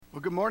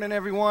Well, good morning,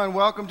 everyone.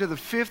 Welcome to the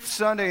fifth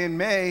Sunday in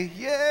May.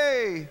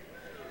 Yay!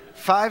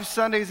 5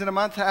 Sundays in a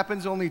month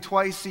happens only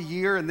twice a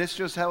year, and this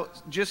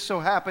just so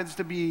happens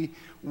to be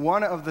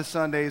one of the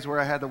Sundays where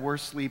I had the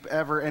worst sleep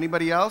ever.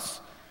 Anybody else?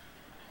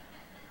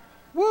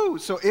 Woo!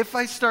 So if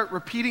I start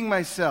repeating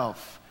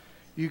myself,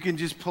 you can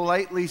just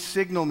politely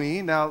signal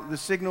me. Now, the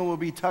signal will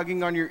be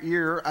tugging on your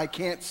ear. I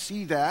can't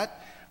see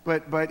that,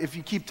 but if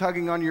you keep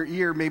tugging on your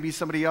ear, maybe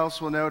somebody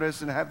else will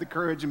notice and have the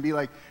courage and be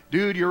like,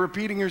 dude, you're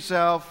repeating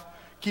yourself.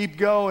 Keep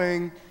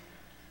going,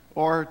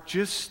 or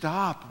just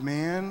stop,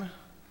 man.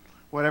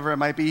 Whatever it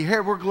might be.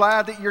 Here, we're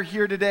glad that you're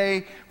here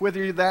today,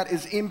 whether that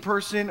is in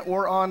person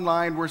or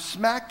online. We're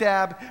smack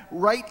dab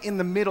right in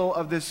the middle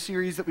of this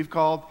series that we've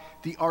called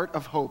The Art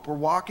of Hope. We're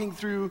walking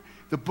through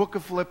the book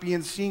of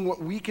Philippians, seeing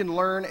what we can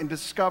learn and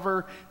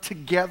discover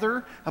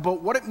together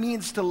about what it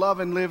means to love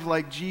and live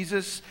like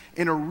Jesus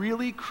in a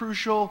really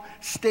crucial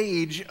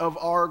stage of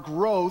our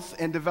growth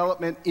and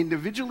development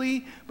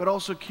individually, but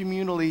also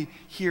communally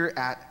here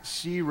at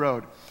Sea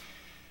Road.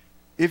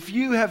 If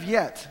you have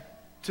yet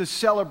to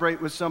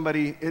celebrate with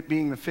somebody, it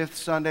being the fifth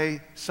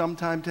Sunday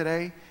sometime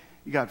today,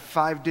 you got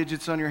 5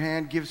 digits on your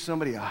hand, give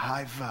somebody a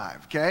high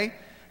five, okay?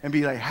 And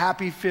be like,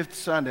 happy fifth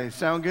Sunday.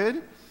 Sound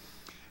good?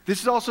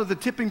 This is also the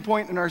tipping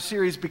point in our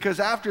series, because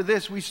after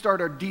this we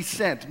start our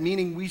descent,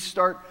 meaning we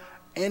start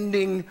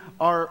ending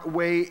our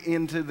way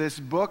into this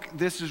book.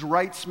 This is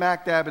right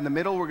smack dab in the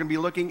middle. We're going to be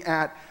looking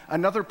at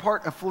another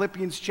part of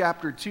Philippians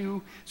chapter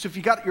 2. So if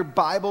you got your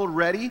Bible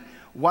ready,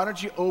 why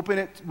don't you open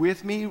it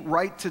with me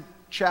right to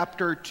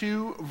chapter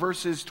 2,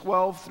 verses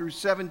 12 through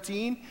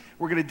 17.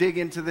 We're going to dig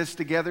into this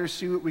together,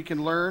 see what we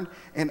can learn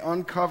and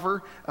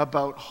uncover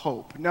about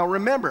hope. Now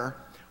remember,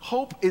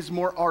 hope is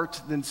more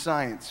art than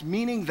science,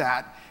 meaning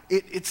that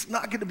it's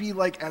not going to be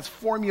like as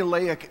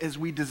formulaic as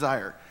we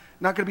desire.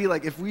 Not going to be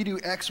like, if we do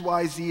X,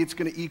 Y, Z, it's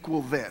going to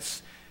equal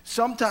this.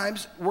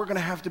 Sometimes we're going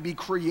to have to be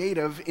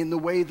creative in the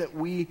way that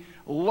we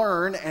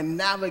learn and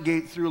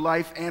navigate through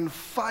life and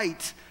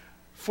fight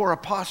for a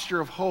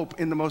posture of hope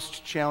in the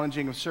most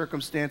challenging of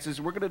circumstances.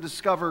 We're going to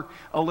discover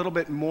a little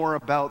bit more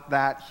about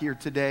that here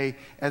today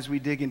as we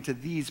dig into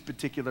these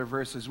particular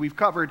verses. We've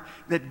covered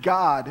that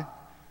God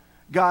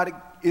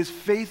is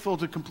faithful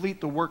to complete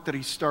the work that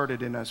he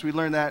started in us. We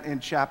learned that in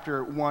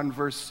chapter 1,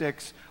 verse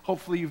 6.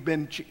 Hopefully you've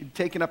been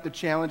taking up the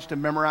challenge to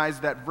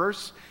memorize that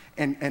verse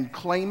and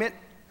claim it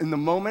in the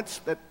moments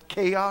that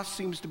chaos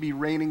seems to be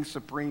reigning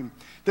supreme.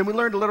 Then we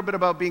learned a little bit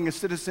about being a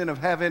citizen of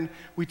heaven.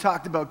 We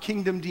talked about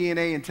kingdom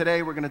DNA, and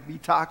today we're going to be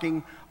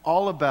talking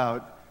all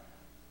about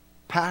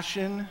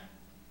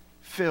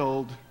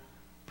passion-filled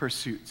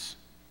pursuits.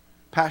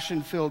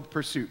 Passion-filled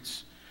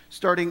pursuits.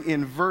 Starting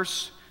in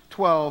verse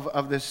 12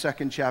 of this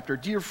second chapter.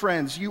 Dear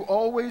friends, you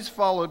always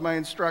followed my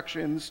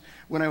instructions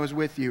when I was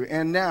with you,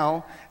 and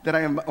now that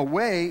I am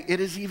away, it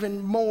is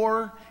even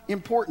more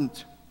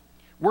important.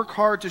 Work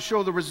hard to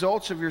show the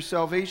results of your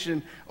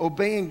salvation,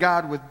 obeying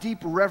God with deep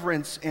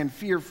reverence and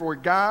fear, for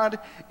God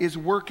is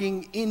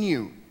working in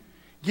you,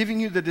 giving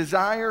you the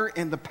desire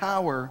and the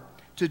power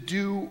to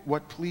do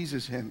what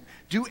pleases him.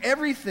 Do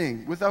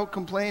everything without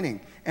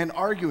complaining and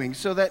arguing,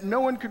 so that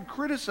no one could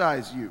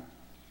criticize you.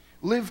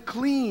 Live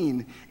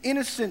clean,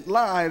 innocent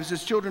lives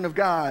as children of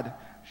God,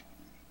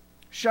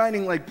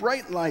 shining like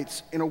bright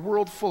lights in a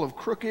world full of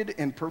crooked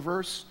and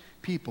perverse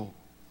people.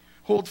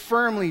 Hold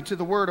firmly to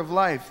the word of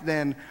life.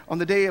 Then, on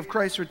the day of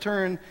Christ's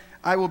return,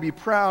 I will be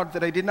proud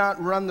that I did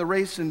not run the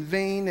race in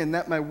vain and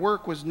that my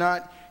work was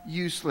not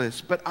useless.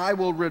 But I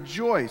will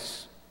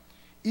rejoice,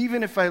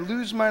 even if I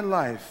lose my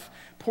life,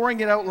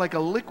 pouring it out like a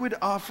liquid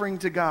offering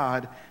to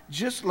God,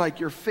 just like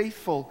your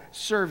faithful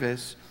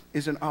service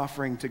is an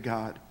offering to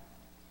God.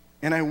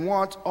 And I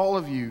want all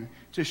of you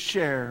to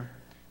share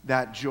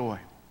that joy.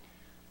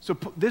 So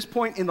this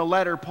point in the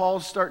letter,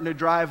 Paul's starting to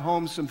drive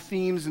home some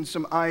themes and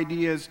some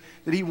ideas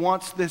that he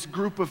wants this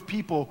group of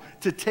people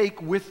to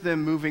take with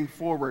them moving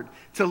forward,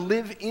 to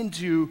live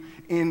into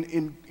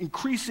in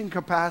increasing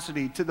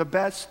capacity to the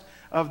best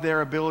of their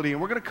ability. And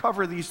we're going to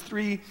cover these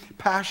 3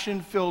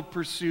 passion-filled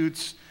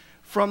pursuits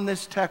from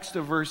this text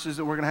of verses,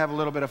 and we're going to have a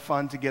little bit of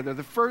fun together.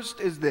 The first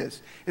is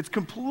this. It's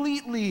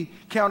completely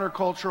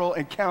countercultural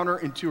and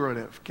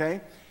counterintuitive, okay?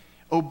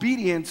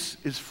 Obedience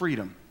is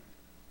freedom.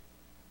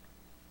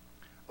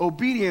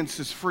 Obedience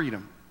is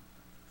freedom.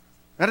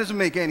 That doesn't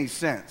make any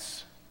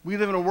sense. We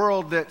live in a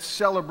world that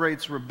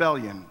celebrates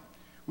rebellion.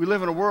 We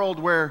live in a world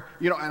where,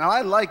 and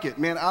I like it,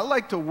 man. I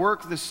like to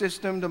work the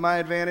system to my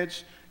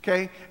advantage,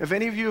 okay? If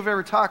any of you have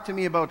ever talked to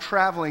me about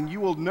traveling,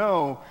 you will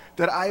know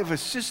that I have a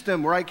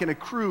system where I can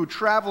accrue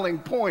traveling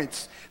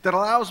points that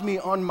allows me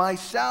on my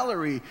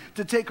salary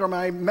to take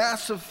my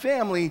massive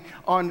family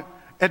on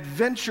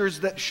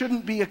adventures that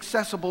shouldn't be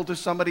accessible to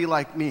somebody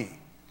like me.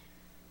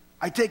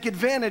 I take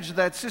advantage of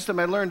that system.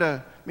 I learn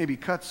to maybe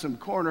cut some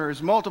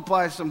corners,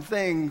 multiply some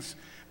things.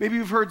 Maybe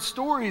you've heard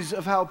stories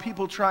of how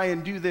people try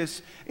and do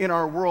this in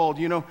our world.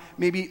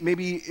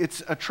 Maybe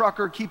it's a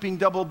trucker keeping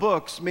double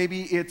books.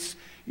 Maybe it's,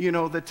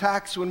 the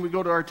tax, when we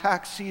go to our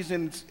tax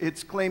season,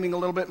 it's claiming a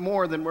little bit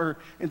more than we're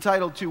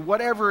entitled to.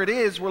 Whatever it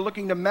is, we're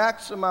looking to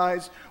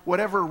maximize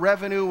whatever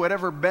revenue,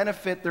 whatever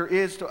benefit there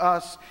is to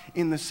us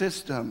in the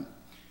system.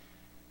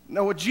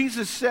 Now, what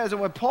Jesus says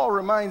and what Paul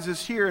reminds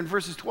us here in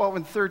verses 12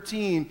 and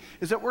 13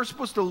 is that we're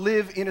supposed to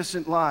live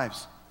innocent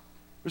lives.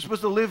 We're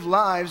supposed to live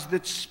lives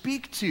that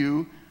speak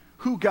to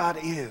who God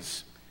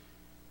is.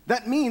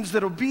 That means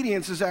that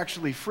obedience is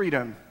actually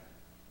freedom.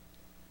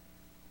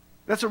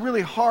 That's a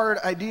really hard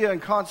idea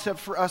and concept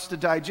for us to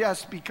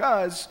digest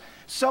because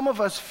some of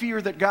us fear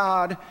that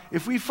God,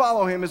 if we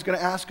follow him, is going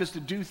to ask us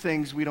to do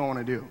things we don't want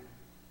to do.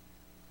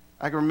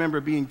 I can remember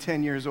being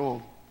 10 years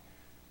old,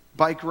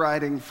 bike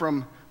riding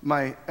from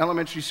my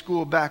elementary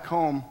school back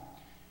home,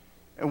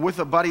 and with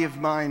a buddy of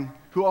mine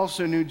who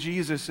also knew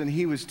Jesus, and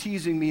he was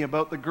teasing me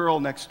about the girl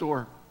next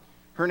door.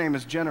 Her name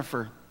is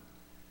Jennifer.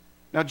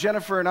 Now,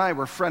 Jennifer and I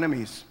were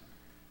frenemies.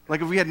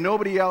 Like, if we had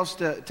nobody else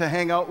to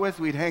hang out with,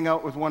 we'd hang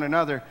out with one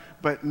another.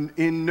 But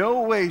in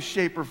no way,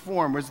 shape, or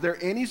form was there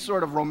any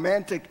sort of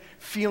romantic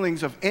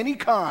feelings of any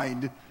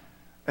kind,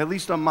 at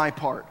least on my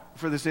part,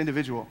 for this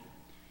individual.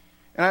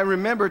 And I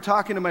remember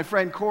talking to my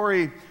friend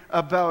Corey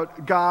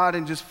about God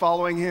and just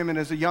following him, and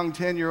as a young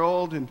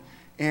 10-year-old,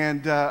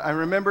 and I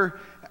remember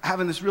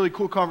having this really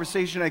cool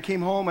conversation. I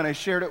came home and I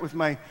shared it with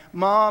my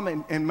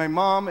mom, and my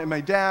mom and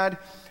my dad.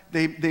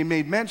 They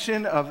made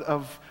mention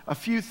of a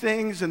few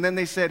things, and then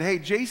they said, "Hey,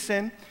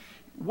 Jason,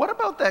 what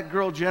about that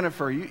girl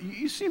Jennifer?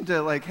 You seem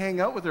to hang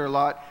out with her a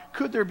lot.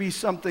 Could there be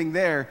something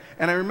there?"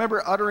 And I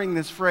remember uttering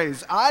this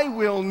phrase, "I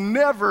will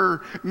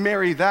never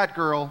marry that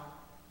girl."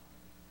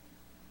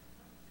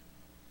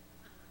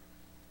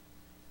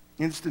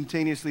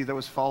 Instantaneously, that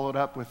was followed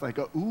up with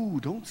 "Ooh,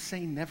 don't say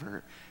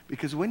never,"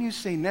 because when you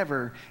say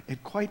never,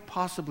 it quite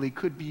possibly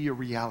could be a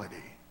reality.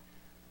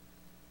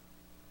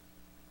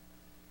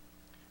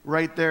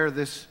 Right there,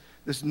 this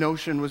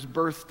notion was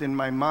birthed in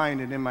my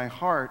mind and in my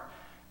heart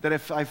that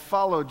if I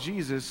follow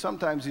Jesus,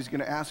 sometimes he's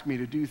going to ask me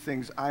to do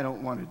things I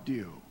don't want to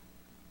do.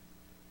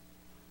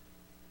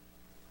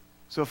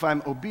 So if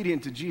I'm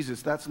obedient to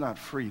Jesus, that's not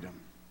freedom.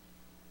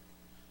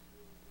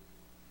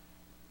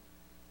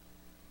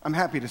 I'm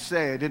happy to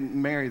say I didn't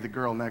marry the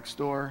girl next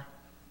door.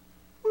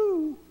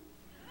 Woo!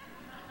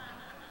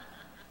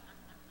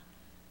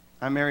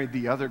 I married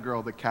the other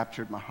girl that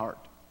captured my heart.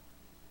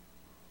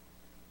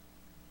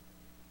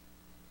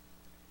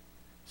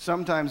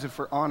 Sometimes, if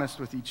we're honest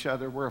with each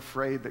other, we're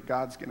afraid that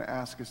God's going to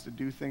ask us to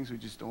do things we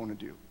just don't want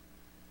to do.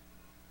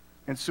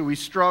 And so we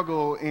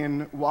struggle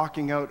in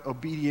walking out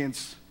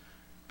obedience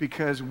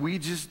because we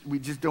just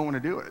don't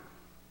want to do it.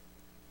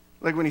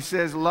 Like when he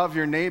says, love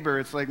your neighbor,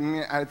 it's like,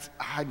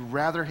 I'd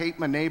rather hate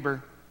my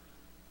neighbor.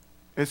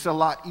 It's a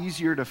lot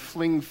easier to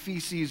fling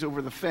feces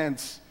over the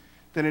fence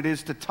than it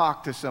is to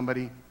talk to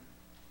somebody.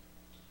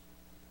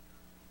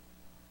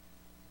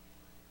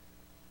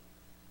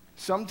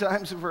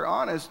 Sometimes, if we're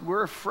honest,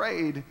 we're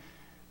afraid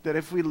that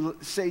if we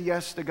say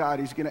yes to God,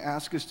 he's going to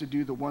ask us to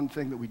do the one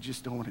thing that we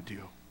just don't want to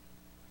do.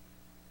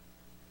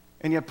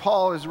 And yet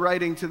Paul is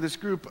writing to this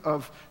group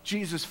of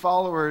Jesus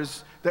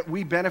followers that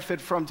we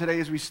benefit from today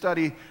as we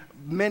study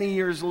many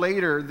years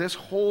later this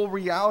whole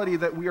reality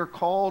that we are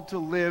called to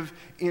live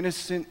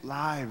innocent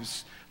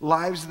lives,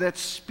 lives that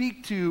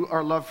speak to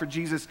our love for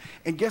Jesus.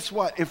 And guess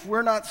what? If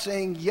we're not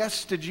saying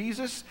yes to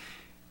Jesus,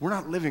 we're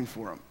not living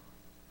for him.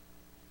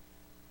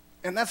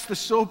 And that's the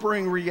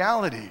sobering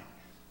reality.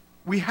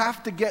 We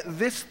have to get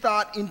this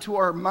thought into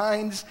our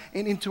minds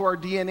and into our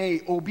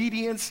DNA.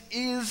 Obedience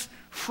is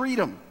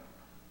freedom.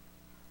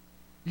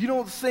 You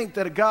don't think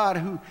that a God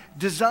who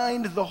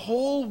designed the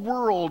whole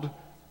world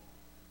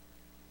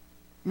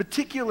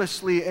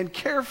meticulously and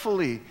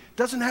carefully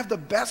doesn't have the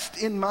best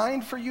in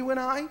mind for you and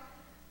I?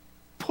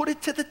 Put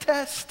it to the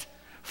test.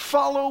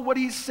 Follow what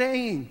he's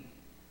saying.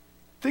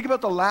 Think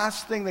about the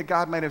last thing that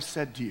God might have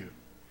said to you.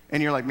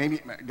 And you're like, maybe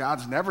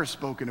God's never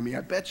spoken to me.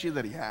 I bet you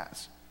that he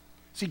has.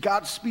 See,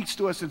 God speaks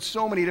to us in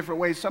so many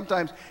different ways.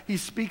 Sometimes he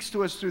speaks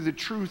to us through the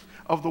truth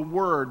of the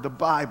Word, the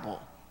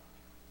Bible.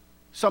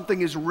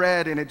 Something is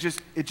read and it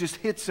just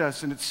hits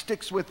us and it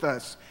sticks with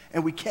us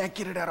and we can't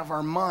get it out of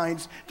our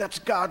minds. That's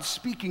God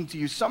speaking to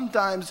you.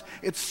 Sometimes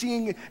it's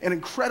seeing an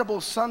incredible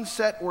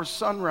sunset or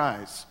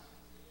sunrise.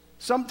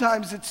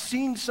 Sometimes it's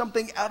seeing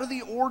something out of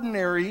the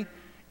ordinary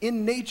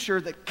in nature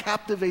that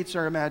captivates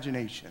our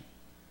imagination.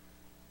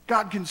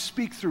 God can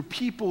speak through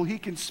people. He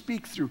can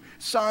speak through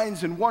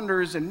signs and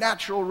wonders and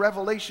natural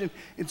revelation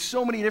in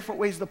so many different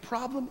ways. The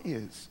problem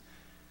is,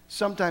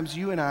 sometimes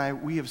you and I,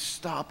 we have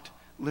stopped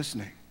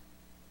listening.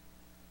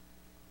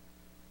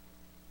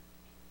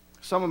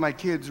 Some of my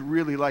kids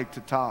really like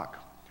to talk.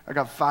 I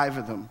got 5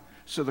 of them.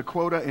 So the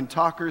quota in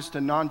talkers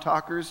to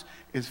non-talkers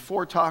is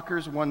 4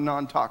 talkers, 1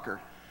 non-talker.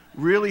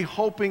 Really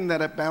hoping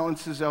that it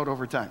balances out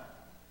over time.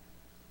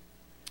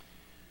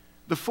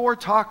 The 4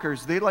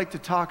 talkers, they like to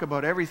talk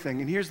about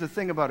everything. And here's the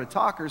thing about a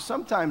talker.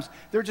 Sometimes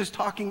they're just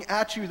talking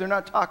at you. They're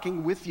not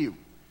talking with you.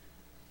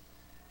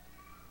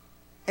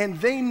 And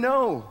they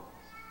know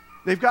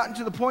They've gotten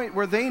to the point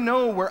where they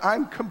know where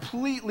I'm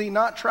completely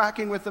not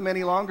tracking with them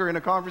any longer in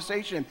a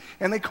conversation,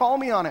 and they call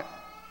me on it.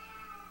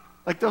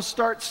 Like they'll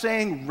start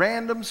saying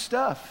random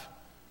stuff.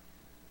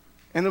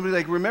 And they'll be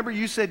like, remember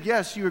you said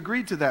yes, you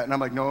agreed to that. And I'm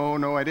like,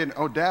 no, I didn't.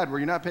 Oh, Dad, were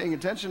you not paying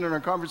attention in our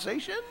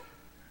conversation?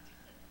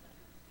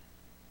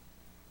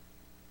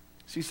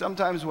 See,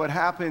 sometimes what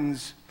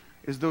happens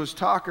is those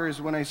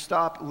talkers, when I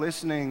stop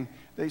listening,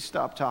 they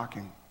stop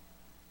talking.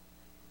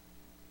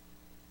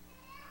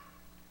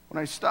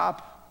 When I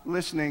stop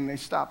listening, they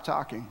stop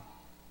talking.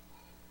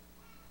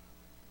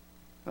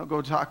 They'll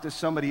go talk to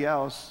somebody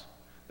else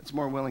that's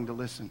more willing to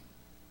listen.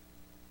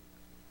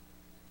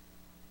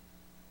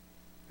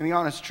 And the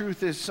honest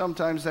truth is,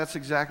 sometimes that's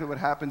exactly what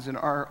happens in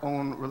our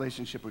own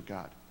relationship with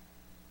God.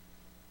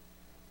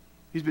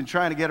 He's been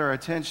trying to get our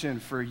attention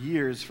for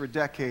years, for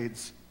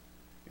decades,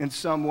 in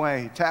some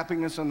way,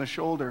 tapping us on the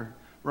shoulder,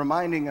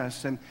 reminding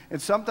us. And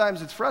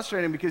sometimes it's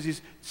frustrating because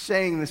he's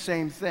saying the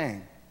same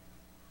thing.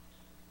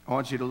 I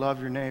want you to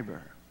love your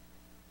neighbor.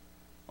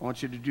 I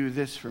want you to do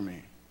this for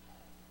me.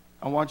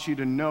 I want you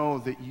to know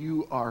that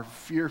you are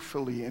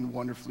fearfully and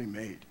wonderfully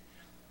made.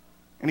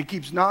 And he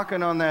keeps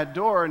knocking on that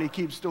door, and he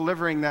keeps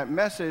delivering that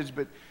message,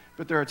 but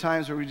there are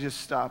times where we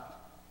just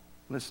stop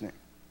listening.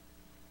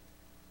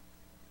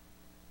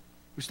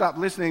 We stop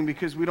listening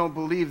because we don't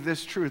believe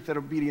this truth, that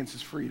obedience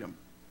is freedom.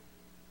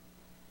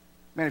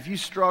 Man, if you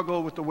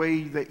struggle with the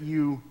way that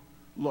you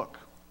look,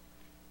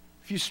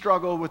 if you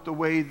struggle with the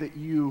way that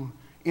you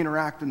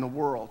interact in the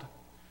world,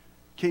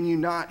 can you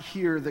not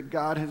hear that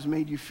God has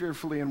made you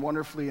fearfully and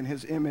wonderfully in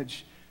his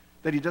image,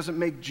 that he doesn't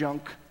make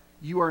junk?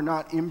 You are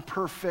not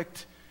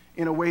imperfect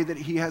in a way that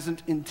he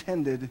hasn't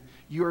intended.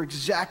 You are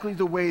exactly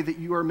the way that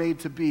you are made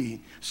to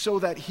be, so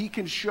that he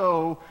can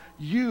show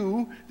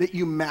you that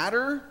you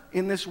matter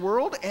in this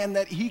world, and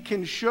that he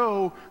can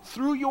show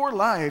through your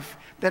life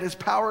that his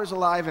power is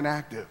alive and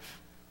active.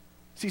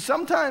 See,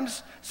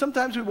 sometimes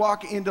we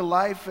walk into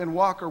life and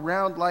walk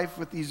around life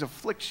with these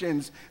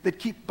afflictions that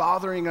keep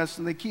bothering us,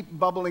 and they keep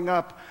bubbling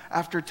up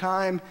after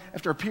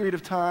a period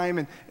of time,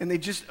 and they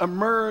just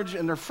emerge,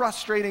 and they're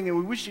frustrating, and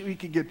we wish we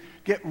could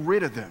get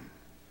rid of them.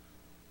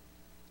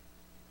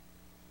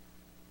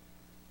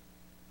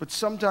 But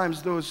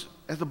sometimes those,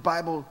 as the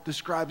Bible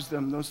describes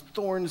them, those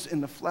thorns in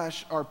the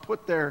flesh are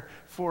put there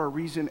for a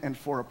reason and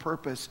for a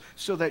purpose,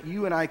 so that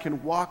you and I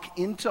can walk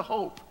into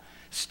hope,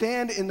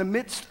 stand in the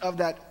midst of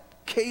that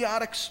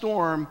chaotic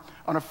storm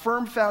on a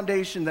firm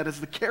foundation that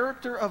is the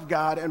character of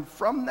God, and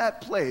from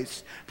that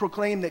place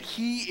proclaim that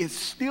he is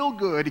still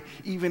good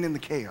even in the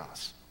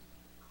chaos.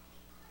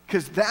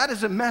 Because that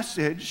is a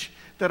message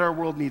that our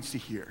world needs to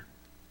hear.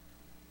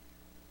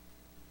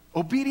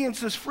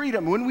 Obedience is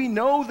freedom. When we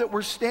know that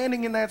we're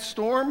standing in that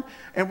storm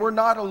and we're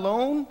not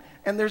alone,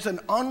 and there's an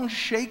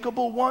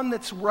unshakable one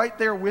that's right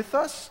there with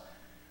us,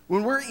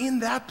 when we're in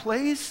that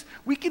place,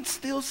 we can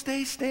still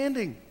stay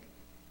standing.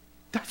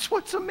 That's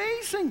what's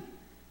amazing.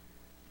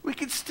 We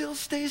can still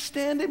stay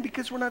standing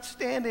because we're not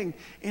standing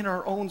in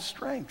our own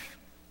strength.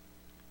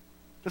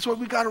 That's why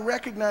we got to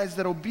recognize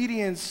that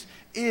obedience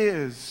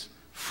is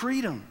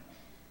freedom.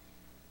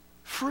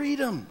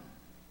 Freedom.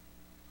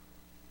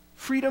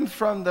 Freedom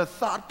from the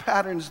thought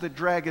patterns that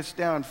drag us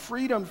down.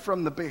 Freedom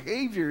from the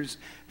behaviors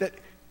that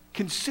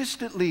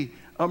consistently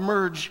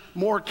emerge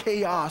more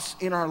chaos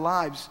in our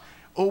lives.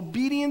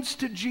 Obedience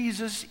to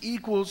Jesus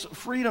equals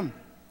freedom.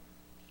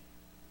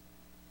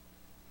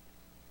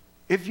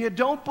 If you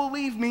don't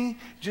believe me,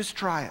 just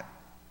try it.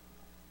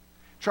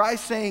 Try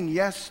saying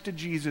yes to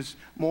Jesus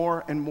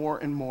more and more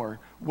and more.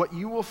 What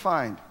you will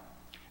find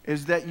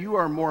is that you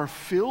are more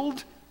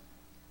filled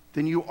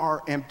than you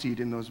are emptied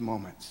in those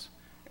moments.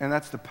 And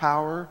that's the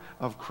power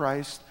of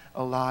Christ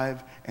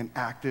alive and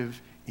active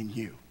in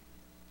you.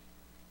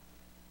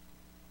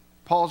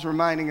 Paul's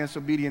reminding us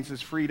obedience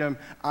is freedom.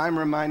 I'm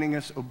reminding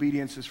us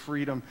obedience is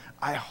freedom.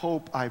 I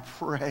hope, I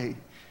pray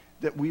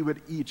that we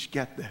would each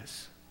get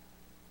this.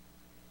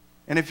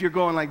 And if you're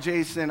going like,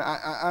 Jason,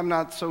 I'm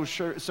not so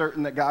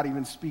certain that God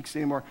even speaks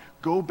anymore,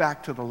 go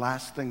back to the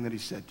last thing that he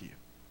said to you.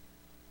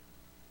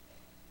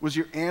 Was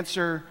your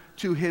answer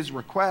to his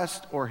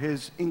request or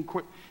his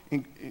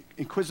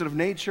inquisitive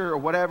nature or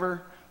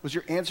whatever, was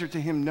your answer to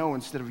him no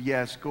instead of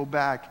yes? Go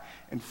back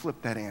and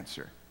flip that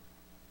answer.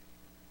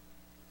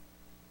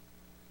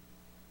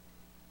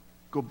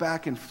 Go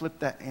back and flip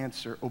that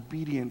answer.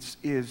 Obedience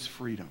is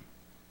freedom.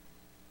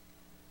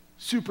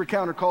 Super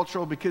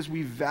countercultural because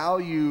we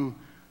value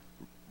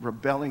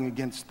rebelling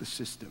against the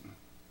system.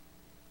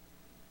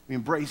 We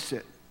embrace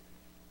it.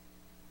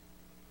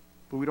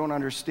 But we don't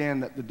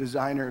understand that the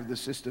designer of the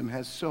system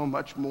has so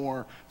much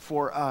more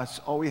for us.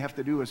 All we have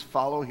to do is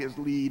follow his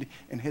lead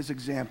and his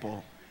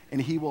example,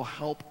 and he will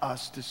help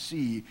us to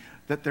see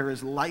that there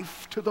is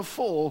life to the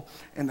full,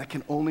 and that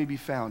can only be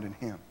found in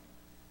him.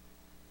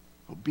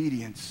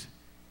 Obedience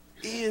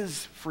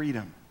is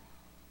freedom.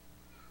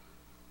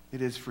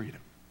 It is freedom.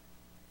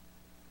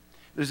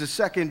 There's a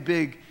second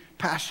big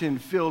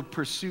passion-filled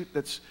pursuit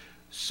that's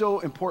so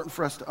important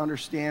for us to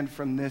understand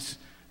from this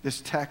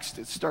text.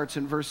 It starts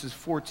in verses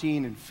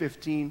 14 and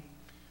 15.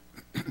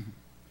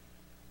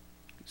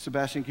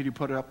 Sebastian, could you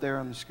put it up there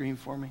on the screen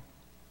for me?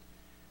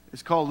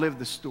 It's called Live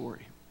the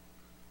Story.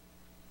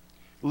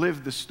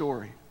 Live the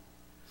story.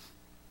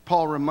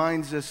 Paul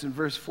reminds us in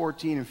verse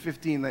 14 and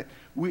 15 that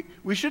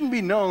we shouldn't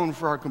be known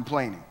for our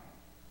complaining.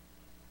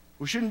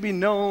 We shouldn't be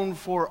known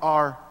for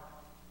our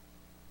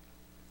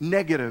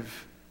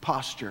negative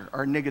posture,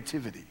 our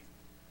negativity.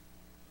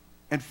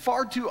 And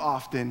far too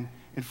often,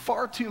 in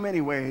far too many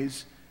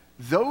ways,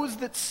 those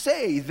that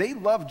say they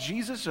love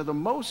Jesus are the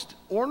most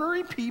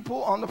ornery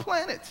people on the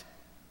planet.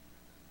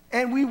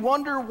 And we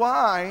wonder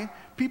why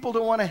people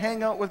don't want to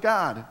hang out with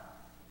God.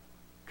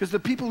 Because the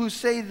people who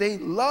say they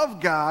love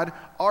God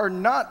are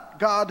not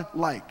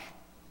God-like.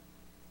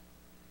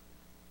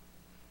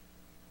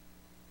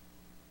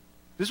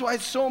 This is why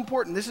it's so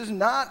important. This is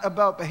not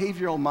about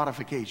behavioral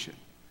modification.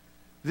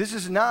 This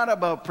is not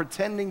about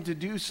pretending to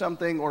do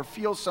something or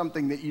feel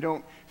something that you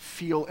don't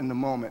feel in the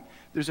moment.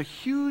 There's a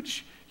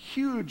huge,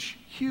 huge,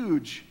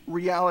 huge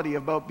reality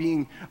about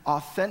being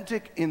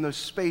authentic in the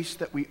space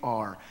that we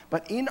are.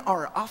 But in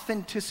our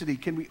authenticity,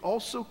 can we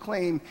also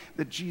claim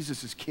that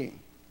Jesus is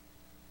King?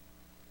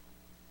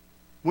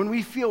 When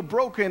we feel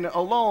broken,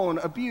 alone,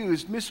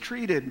 abused,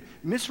 mistreated,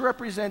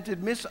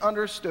 misrepresented,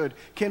 misunderstood,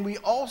 can we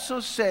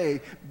also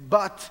say,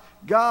 but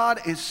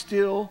God is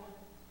still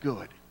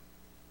good?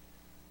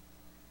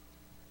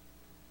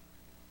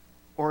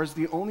 Or is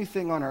the only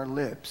thing on our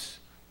lips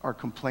our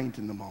complaint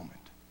in the moment?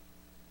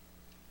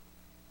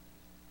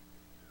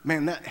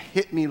 Man, that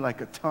hit me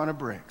like a ton of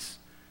bricks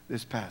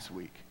this past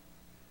week.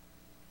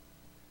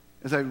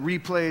 As I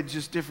replayed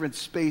just different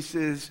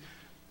spaces,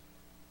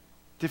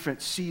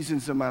 different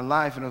seasons of my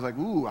life, and I was like,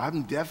 ooh,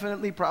 I'm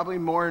definitely probably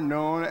more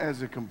known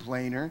as a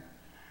complainer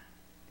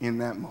in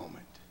that moment.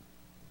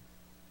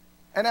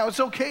 And now it's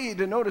okay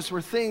to notice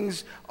where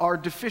things are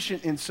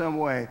deficient in some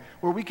way,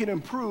 where we can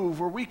improve,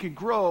 where we can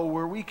grow,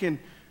 where we can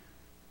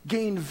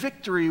gain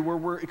victory, where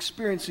we're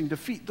experiencing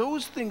defeat.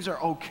 Those things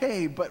are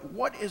okay, but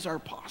what is our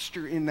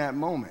posture in that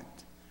moment?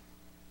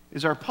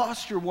 Is our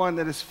posture one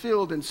that is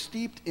filled and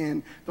steeped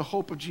in the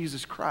hope of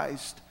Jesus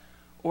Christ,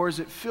 or is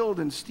it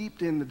filled and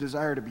steeped in the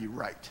desire to be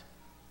right?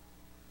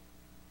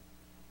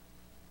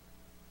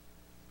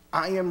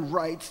 I am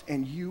right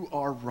and you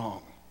are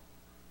wrong.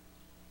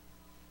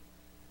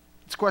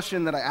 It's a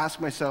question that I ask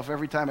myself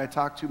every time I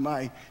talk to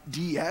my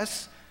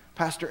DS,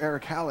 Pastor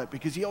Eric Hallett,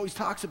 because he always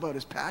talks about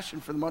his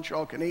passion for the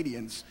Montreal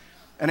Canadiens.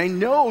 And I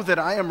know that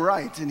I am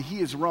right and he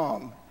is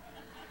wrong.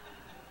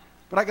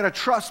 But I got to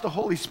trust the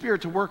Holy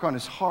Spirit to work on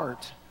his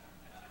heart.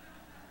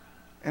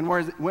 And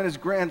when his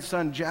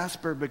grandson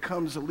Jasper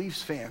becomes a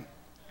Leafs fan,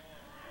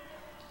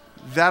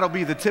 that'll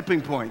be the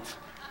tipping point.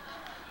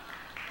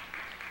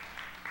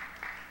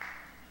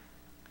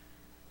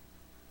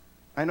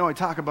 I know I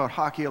talk about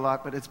hockey a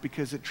lot, but it's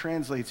because it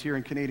translates here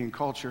in Canadian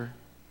culture,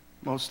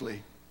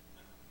 mostly.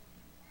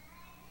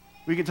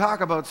 We can talk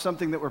about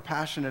something that we're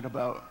passionate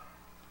about.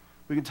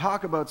 We can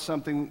talk about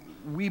something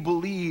we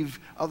believe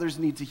others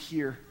need to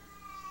hear.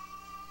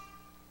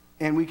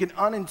 And we can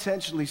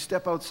unintentionally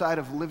step outside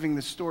of living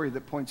the story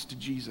that points to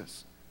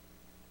Jesus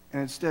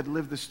and instead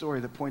live the story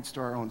that points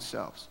to our own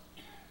selves.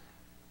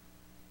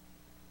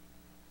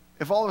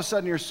 If all of a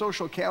sudden your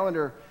social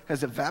calendar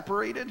has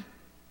evaporated,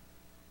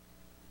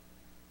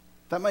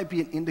 that might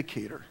be an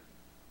indicator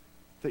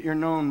that you're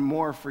known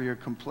more for your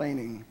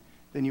complaining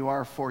than you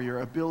are for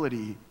your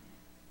ability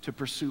to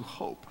pursue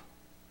hope.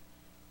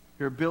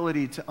 Your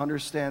ability to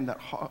understand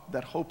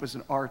that hope is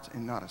an art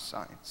and not a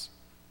science.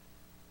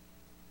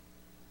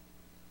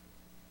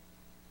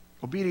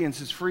 Obedience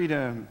is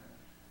freedom.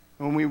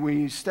 When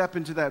we step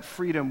into that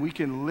freedom, we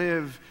can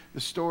live the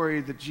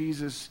story that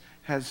Jesus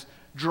has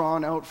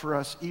drawn out for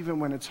us, even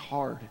when it's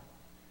hard.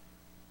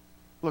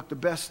 Look, the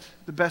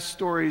best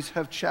stories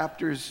have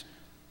chapters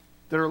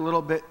that are a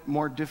little bit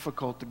more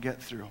difficult to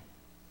get through.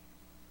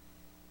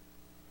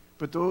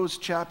 But those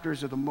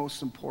chapters are the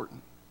most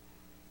important.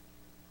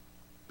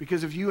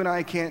 Because if you and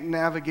I can't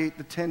navigate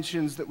the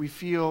tensions that we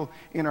feel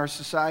in our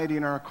society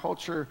and our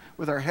culture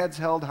with our heads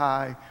held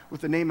high, with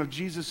the name of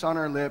Jesus on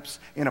our lips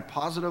in a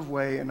positive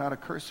way and not a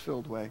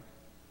curse-filled way,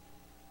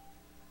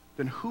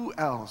 then who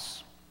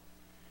else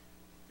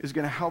is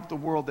going to help the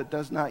world that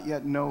does not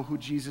yet know who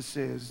Jesus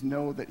is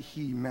know that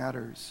he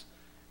matters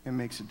and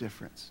makes a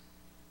difference?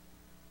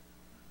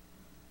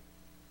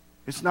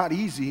 It's not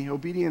easy.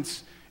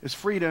 Obedience is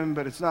freedom,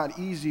 but it's not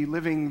easy.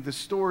 Living the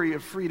story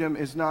of freedom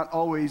is not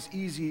always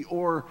easy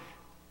or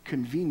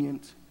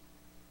convenient,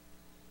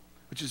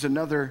 which is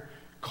another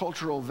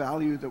cultural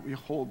value that we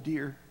hold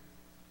dear.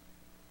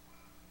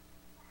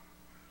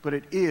 But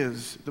it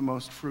is the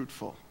most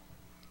fruitful.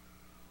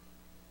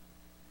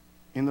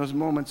 In those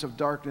moments of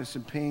darkness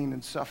and pain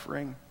and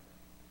suffering,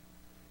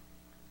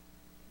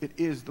 it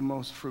is the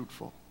most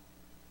fruitful.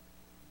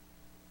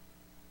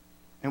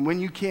 And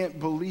when you can't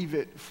believe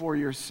it for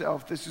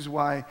yourself, this is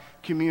why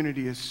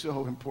community is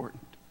so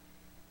important.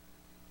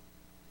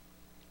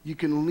 You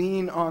can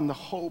lean on the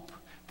hope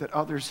that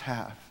others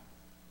have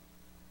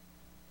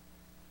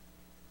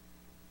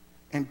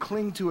and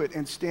cling to it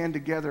and stand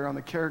together on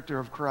the character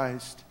of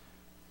Christ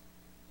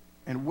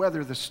and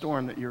weather the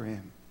storm that you're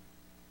in.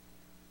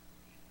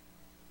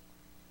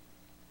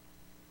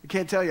 I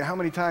can't tell you how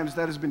many times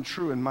that has been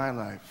true in my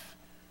life.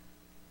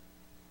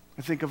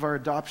 I think of our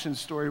adoption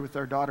story with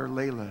our daughter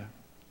Layla.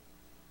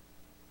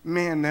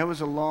 Man, that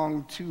was a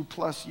long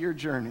 2+ year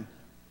journey,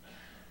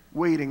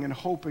 waiting and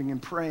hoping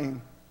and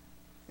praying,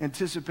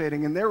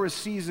 anticipating. And there were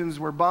seasons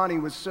where Bonnie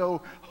was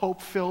so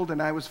hope-filled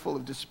and I was full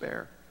of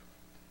despair.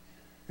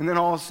 And then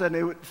all of a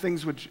sudden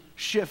things would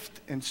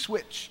shift and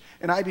switch,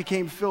 and I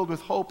became filled with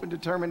hope and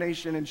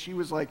determination, and she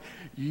was like,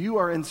 "You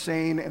are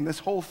insane, and this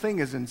whole thing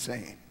is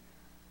insane."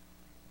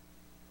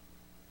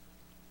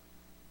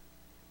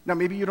 Now,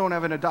 maybe you don't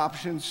have an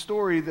adoption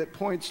story that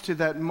points to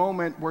that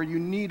moment where you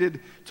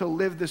needed to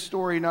live the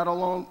story not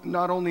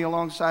only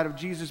alongside of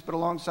Jesus, but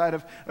alongside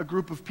of a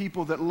group of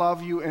people that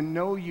love you and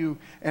know you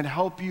and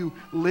help you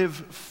live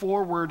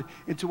forward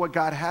into what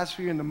God has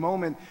for you in the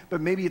moment.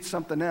 But maybe it's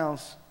something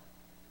else.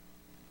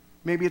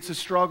 Maybe it's a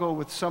struggle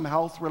with some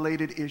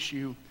health-related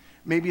issue.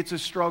 Maybe it's a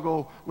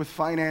struggle with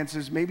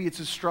finances. Maybe it's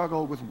a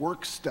struggle with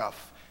work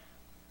stuff.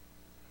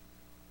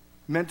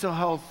 Mental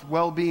health,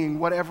 well-being,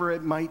 whatever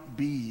it might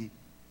be.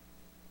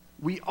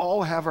 We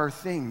all have our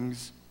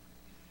things,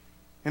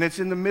 and it's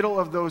in the middle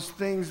of those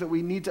things that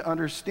we need to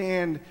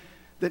understand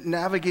that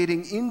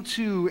navigating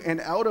into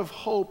and out of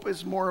hope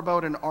is more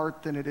about an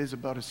art than it is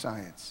about a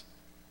science.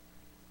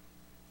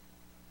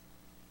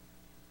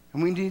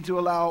 And we need to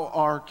allow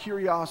our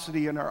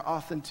curiosity and our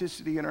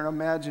authenticity and our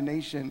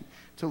imagination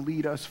to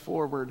lead us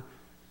forward.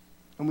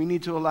 And we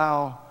need to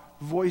allow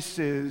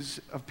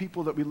voices of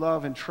people that we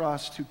love and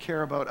trust who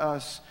care about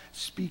us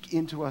speak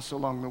into us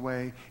along the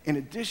way, in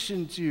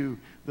addition to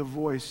the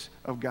voice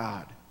of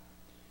God.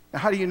 Now,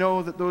 how do you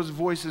know that those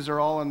voices are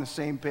all on the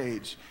same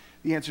page?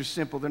 The answer is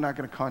simple. They're not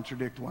going to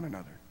contradict one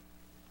another.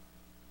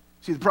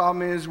 See, the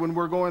problem is when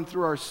we're going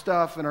through our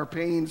stuff and our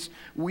pains,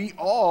 we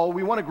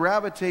want to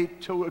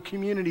gravitate to a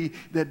community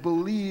that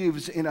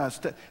believes in us,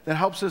 that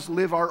helps us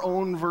live our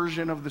own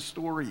version of the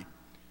story.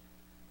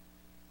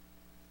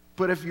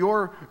 But if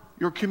your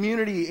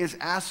community is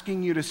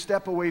asking you to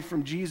step away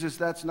from Jesus,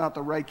 that's not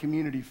the right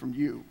community from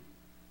you.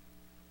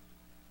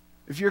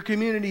 If your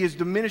community is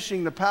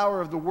diminishing the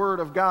power of the Word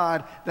of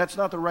God, that's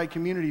not the right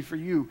community for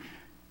you.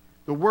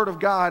 The Word of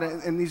God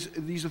and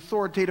these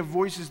authoritative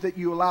voices that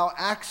you allow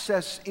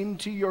access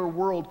into your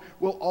world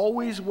will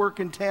always work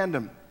in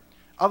tandem.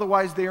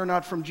 Otherwise, they are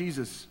not from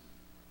Jesus.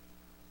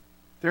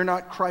 They're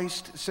not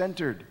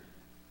Christ-centered.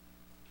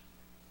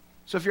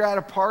 So if you're at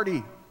a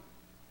party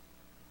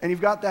and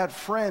you've got that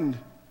friend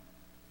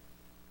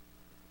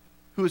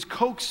who is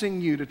coaxing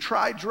you to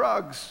try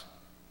drugs,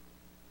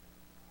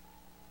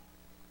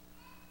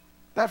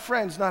 that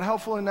friend's not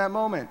helpful in that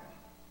moment.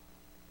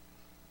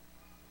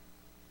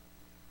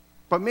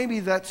 But maybe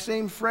that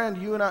same friend,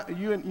 you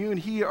and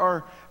he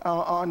are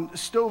on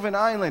Stoven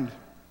Island,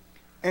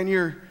 and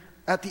you're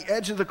at the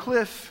edge of the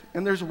cliff,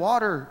 and there's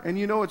water, and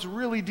you know it's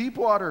really deep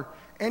water,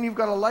 and you've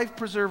got a life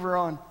preserver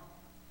on.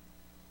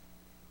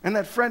 And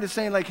that friend is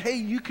saying, like, hey,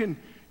 you can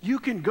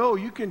go,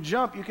 you can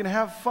jump, you can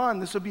have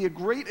fun. This will be a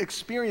great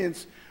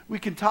experience. We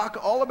can talk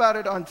all about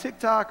it on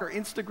TikTok or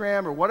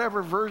Instagram or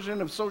whatever version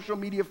of social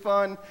media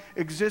fun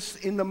exists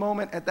in the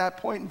moment at that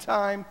point in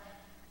time.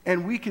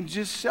 And we can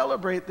just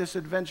celebrate this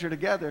adventure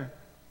together.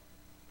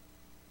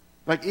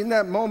 Like in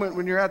that moment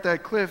when you're at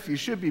that cliff, you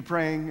should be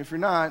praying. If you're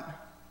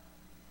not,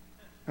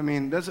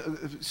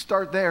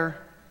 start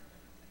there.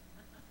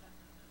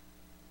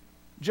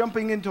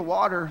 Jumping into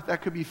water,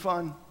 that could be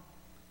fun.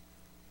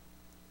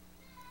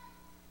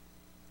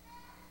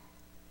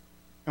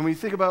 And when you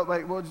think about,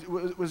 like,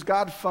 was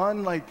God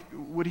fun? Like,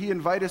 would he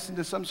invite us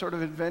into some sort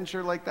of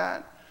adventure like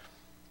that?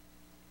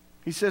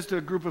 He says to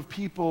a group of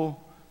people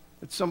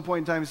at some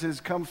point in time, he says,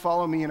 come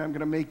follow me and I'm going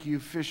to make you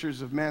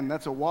fishers of men.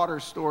 That's a water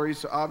story,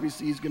 so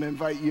obviously he's going to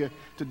invite you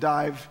to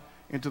dive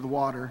into the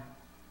water.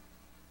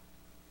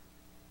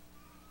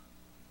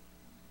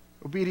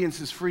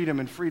 Obedience is freedom,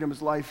 and freedom is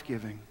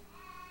life-giving.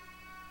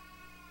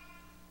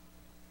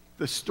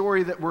 The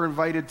story that we're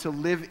invited to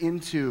live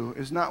into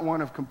is not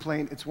one of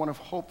complaint, it's one of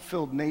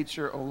hope-filled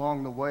nature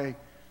along the way.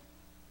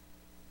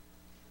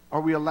 Are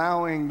we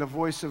allowing the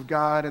voice of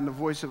God and the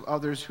voice of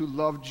others who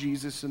love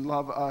Jesus and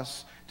love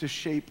us to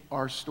shape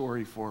our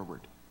story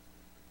forward?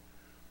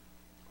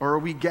 Or are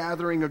we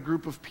gathering a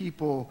group of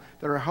people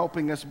that are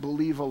helping us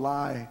believe a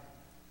lie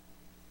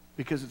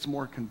because it's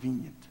more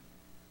convenient?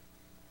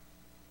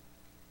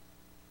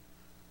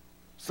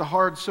 It's a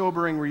hard,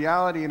 sobering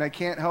reality, and I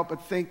can't help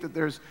but think that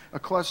there's a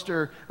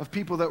cluster of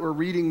people that were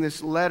reading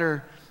this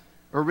letter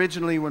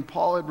originally when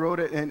Paul had wrote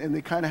it, and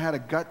they kind of had a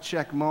gut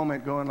check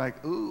moment going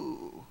like,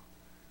 ooh.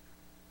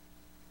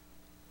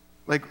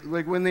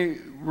 Like when they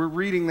were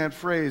reading that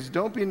phrase,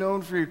 don't be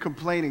known for your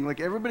complaining.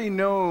 Like everybody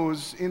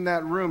knows in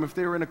that room, if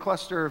they were in a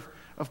cluster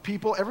of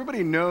people,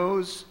 everybody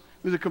knows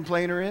who the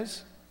complainer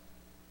is.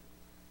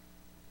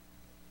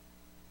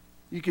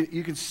 You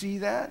can see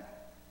that.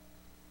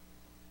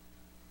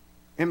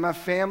 In my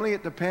family,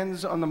 it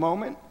depends on the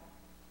moment.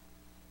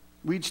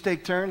 We each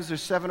take turns.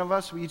 There's 7 of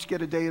us. We each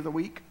get a day of the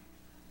week.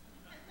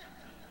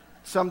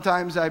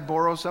 Sometimes I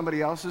borrow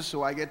somebody else's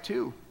so I get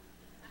two.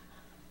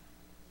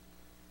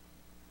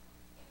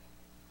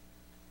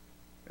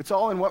 It's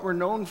all in what we're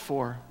known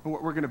for and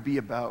what we're going to be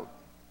about.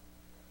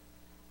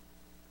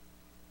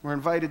 We're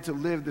invited to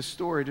live the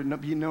story, to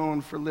be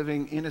known for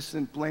living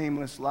innocent,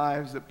 blameless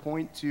lives that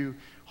point to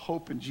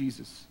hope in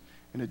Jesus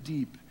in a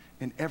deep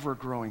and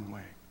ever-growing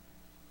way.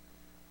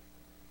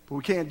 But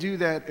we can't do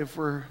that if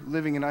we're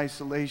living in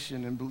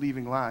isolation and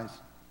believing lies,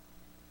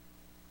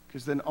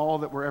 because then all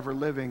that we're ever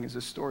living is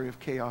a story of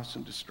chaos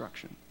and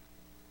destruction.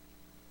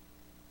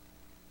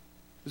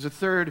 There's a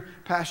third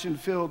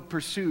passion-filled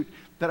pursuit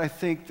that I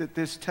think that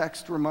this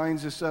text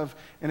reminds us of,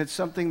 and it's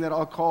something that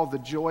I'll call the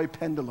joy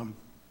pendulum.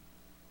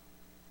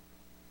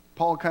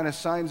 Paul kind of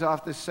signs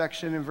off this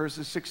section in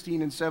verses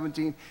 16 and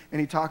 17,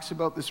 and he talks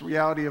about this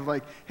reality of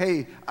like,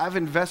 hey, I've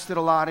invested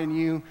a lot in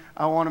you.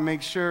 I want to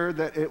make sure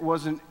that it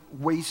wasn't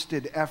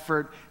wasted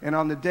effort. And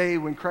on the day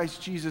when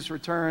Christ Jesus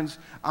returns,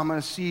 I'm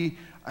going to see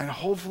and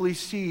hopefully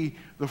see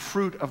the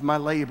fruit of my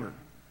labor.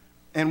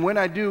 And when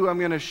I do, I'm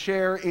going to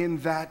share in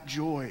that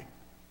joy.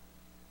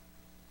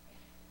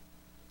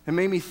 It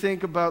made me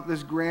think about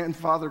this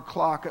grandfather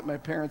clock at my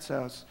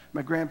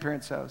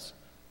grandparents' house.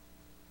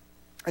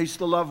 I used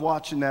to love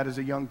watching that as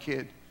a young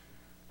kid.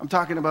 I'm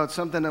talking about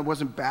something that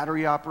wasn't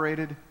battery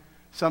operated,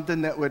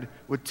 something that would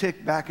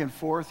tick back and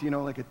forth,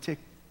 like a tick,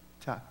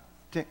 tock,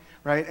 tick,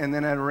 right? And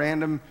then at a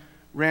random,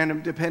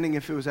 depending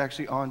if it was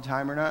actually on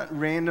time or not,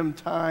 random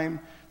time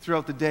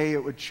throughout the day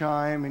it would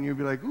chime and you'd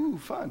be like, ooh,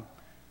 fun.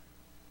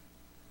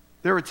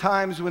 There were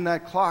times when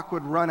that clock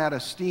would run out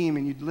of steam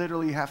and you'd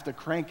literally have to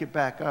crank it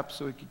back up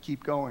so it could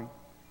keep going.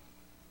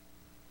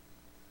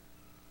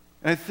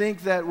 And I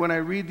think that when I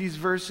read these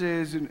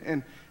verses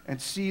and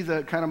see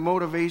the kind of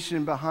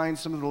motivation behind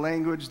some of the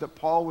language that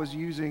Paul was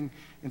using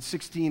in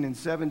 16 and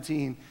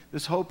 17,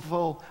 this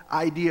hopeful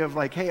idea of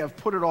like, hey, I've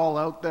put it all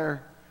out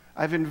there.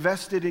 I've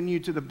invested in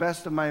you to the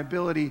best of my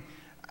ability.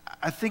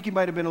 I think he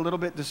might have been a little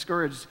bit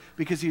discouraged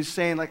because he was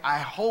saying like, I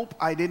hope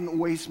I didn't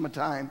waste my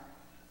time.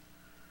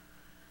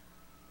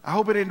 I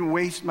hope I didn't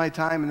waste my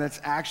time and that's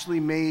actually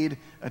made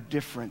a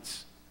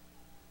difference.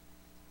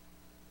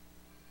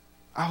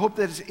 I hope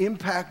that it's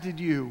impacted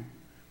you.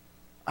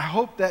 I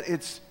hope that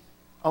it's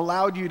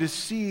allowed you to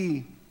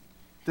see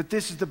that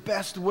this is the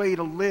best way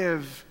to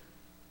live.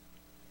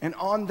 And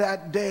on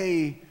that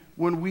day,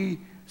 when we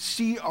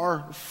see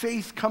our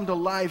faith come to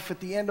life at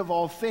the end of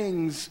all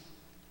things,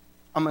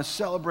 I'm going to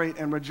celebrate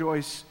and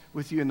rejoice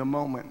with you in the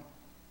moment.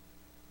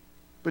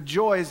 But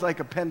joy is like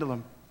a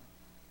pendulum.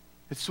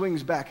 It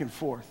swings back and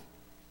forth.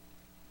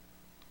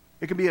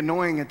 It can be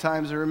annoying at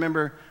times. I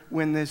remember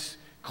when this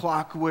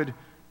clock would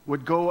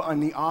go on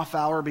the off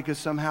hour because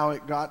somehow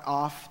it got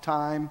off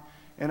time.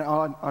 And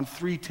on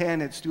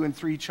 3:10, it's doing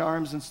 3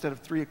 chimes instead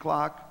of 3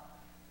 o'clock.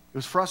 It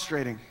was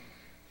frustrating.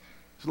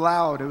 It was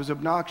loud. It was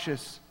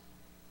obnoxious.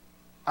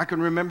 I can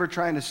remember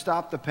trying to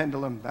stop the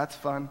pendulum. That's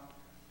fun.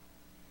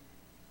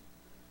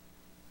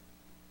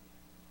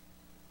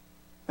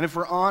 And if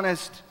we're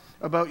honest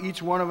about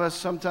each one of us,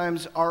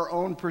 sometimes our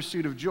own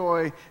pursuit of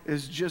joy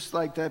is just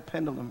like that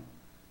pendulum.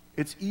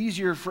 It's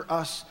easier for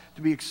us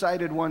to be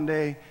excited one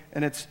day,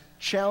 and it's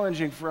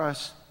challenging for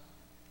us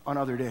on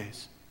other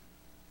days.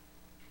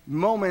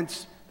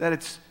 Moments that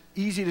it's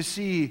easy to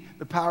see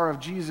the power of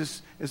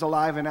Jesus is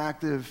alive and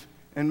active,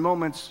 and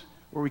moments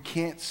where we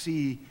can't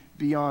see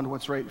beyond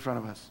what's right in front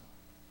of us.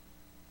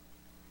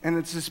 And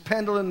it's this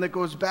pendulum that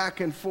goes back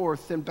and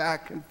forth,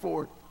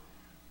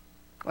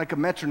 like a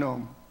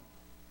metronome.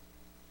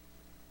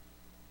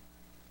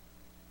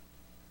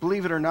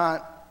 Believe it or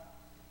not,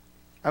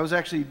 I was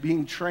actually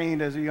being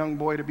trained as a young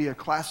boy to be a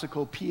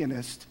classical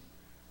pianist.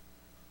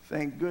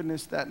 Thank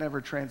goodness that never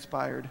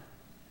transpired.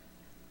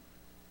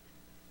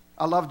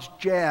 I loved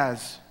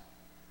jazz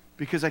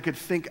because I could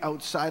think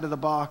outside of the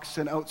box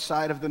and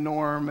outside of the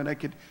norm, and I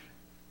could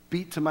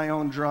beat to my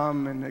own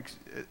drum and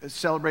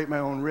celebrate my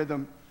own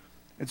rhythm.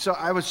 And so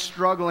I was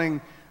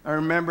struggling. I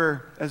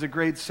remember as a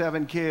grade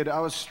 7 kid, I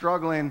was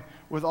struggling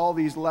with all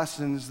these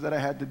lessons that I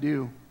had to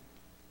do.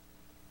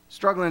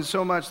 Struggling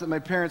so much that my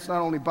parents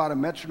not only bought a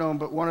metronome,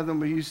 but one of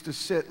them used to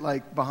sit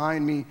like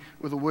behind me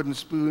with a wooden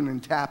spoon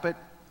and tap it.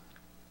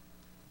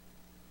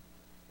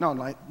 No,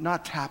 like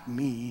not tap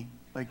me.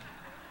 Like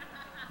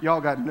y'all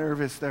got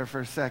nervous there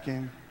for a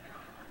second.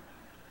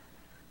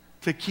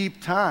 To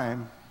keep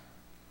time.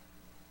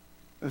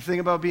 The thing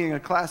about being a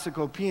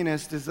classical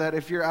pianist is that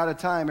if you're out of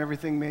time,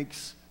 everything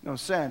makes no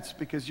sense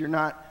because you're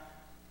not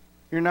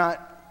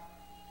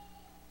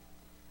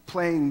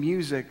playing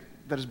music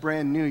that is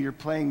brand new. You're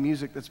playing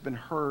music that's been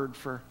heard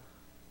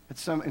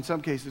in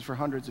some cases for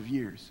hundreds of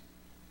years.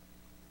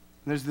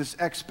 And there's this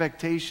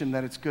expectation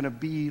that it's going to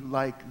be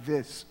like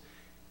this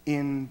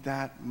in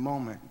that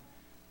moment,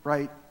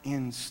 right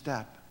in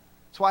step.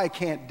 That's why I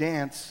can't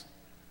dance,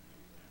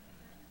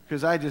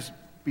 because I just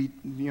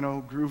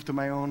groove to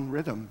my own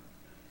rhythm.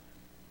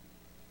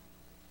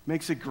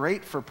 Makes it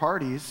great for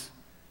parties.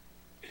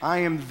 I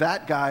am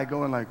that guy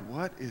going like,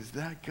 what is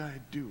that guy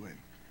doing?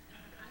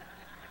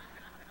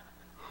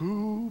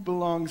 Who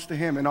belongs to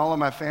him? And all of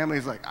my family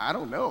is like, I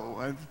don't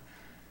know.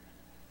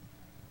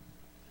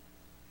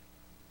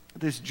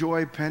 This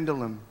joy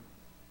pendulum.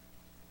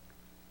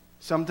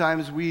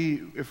 Sometimes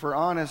if we're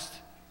honest,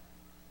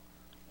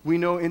 we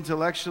know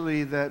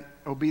intellectually that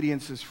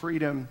obedience is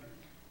freedom,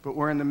 but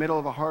we're in the middle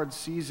of a hard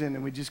season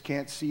and we just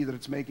can't see that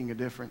it's making a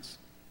difference.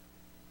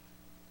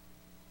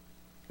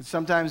 And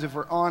sometimes, if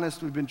we're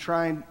honest, we've been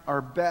trying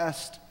our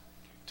best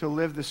to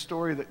live the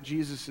story that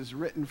Jesus has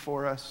written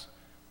for us,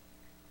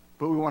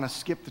 but we want to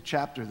skip the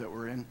chapter that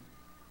we're in.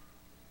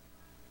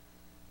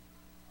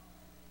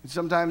 And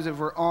sometimes, if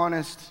we're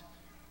honest,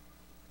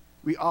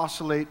 we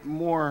oscillate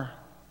more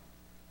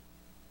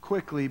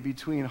quickly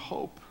between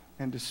hope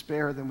and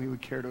despair than we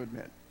would care to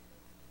admit.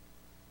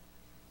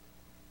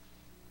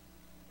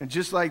 And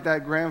just like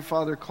that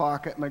grandfather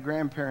clock at my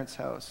grandparents'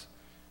 house,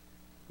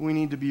 we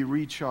need to be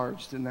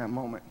recharged in that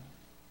moment,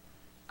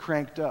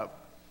 cranked up.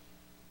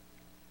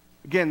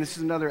 Again, this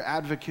is another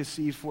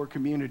advocacy for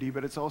community,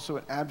 but it's also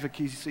an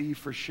advocacy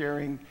for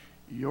sharing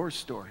your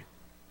story.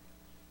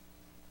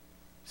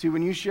 See,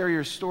 when you share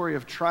your story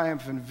of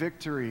triumph and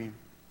victory,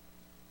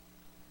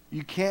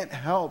 you can't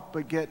help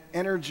but get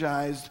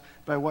energized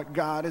by what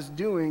God is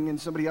doing in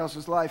somebody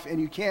else's life. And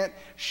you can't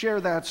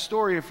share that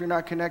story if you're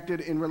not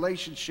connected in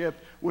relationship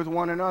with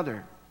one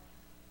another.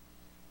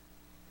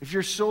 If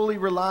you're solely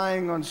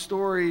relying on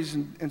stories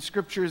and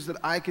scriptures that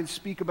I can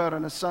speak about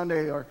on a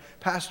Sunday, or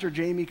Pastor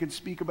Jamie can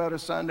speak about a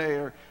Sunday,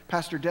 or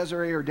Pastor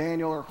Desiree or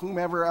Daniel or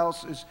whomever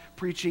else is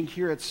preaching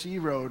here at Sea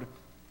Road,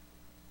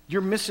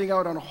 you're missing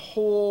out on a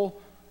whole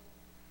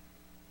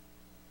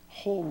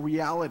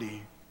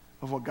reality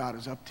of what God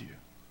is up to.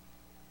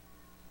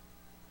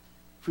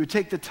 If we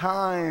take the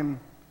time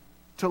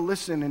to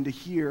listen and to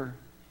hear,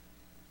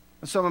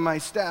 some of my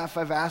staff,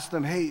 I've asked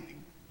them, hey,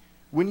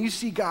 when you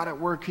see God at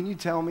work, can you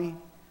tell me?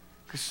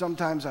 Because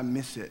sometimes I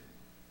miss it.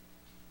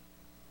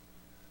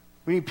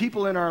 We need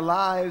people in our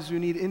lives, we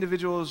need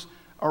individuals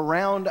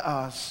around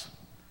us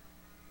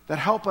that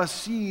help us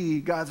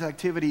see God's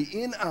activity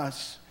in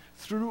us,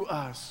 through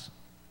us.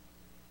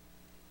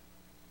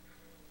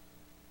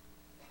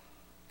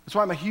 That's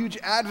why I'm a huge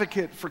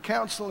advocate for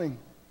counseling,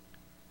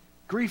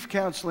 grief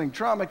counseling,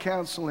 trauma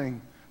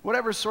counseling,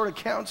 whatever sort of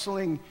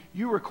counseling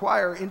you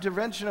require,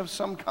 intervention of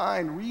some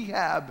kind,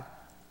 rehab.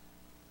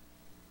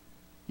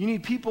 You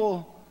need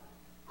people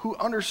who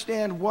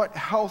understand what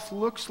health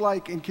looks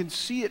like and can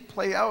see it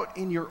play out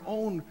in your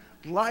own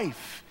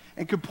life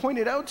and can point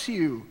it out to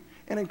you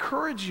and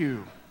encourage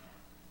you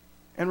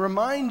and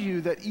remind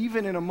you that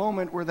even in a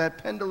moment where that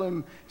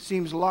pendulum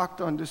seems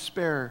locked on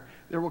despair,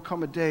 there will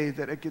come a day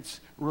that it gets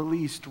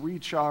released,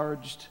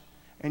 recharged,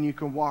 and you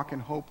can walk in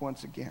hope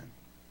once again.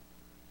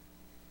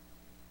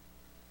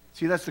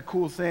 See, that's the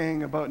cool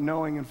thing about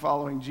knowing and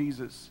following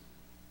Jesus.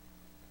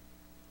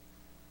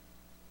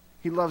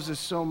 He loves us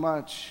so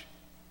much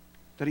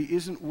that he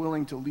isn't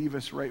willing to leave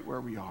us right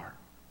where we are.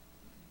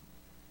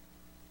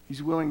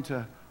 He's willing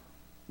to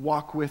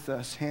walk with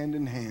us hand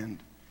in hand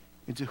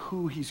into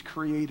who he's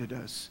created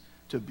us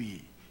to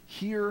be,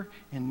 here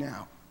and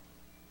now,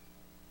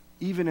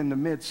 even in the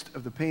midst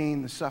of the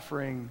pain, the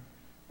suffering,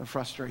 the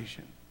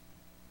frustration.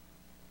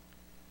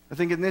 I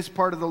think in this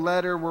part of the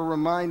letter, we're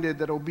reminded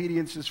that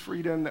obedience is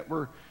freedom, that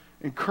we're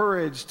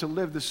encouraged to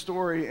live the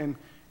story,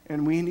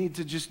 and we need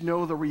to just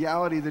know the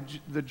reality that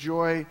the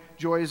joy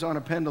is on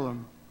a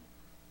pendulum.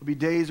 There'll be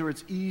days where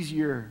it's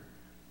easier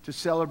to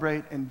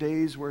celebrate and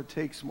days where it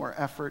takes more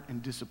effort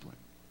and discipline.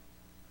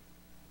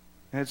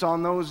 And it's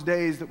on those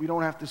days that we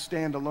don't have to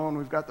stand alone.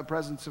 We've got the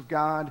presence of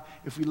God.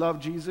 If we love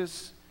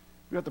Jesus,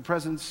 we've got the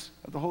presence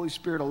of the Holy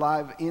Spirit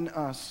alive in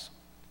us,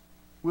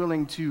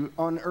 willing to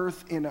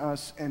unearth in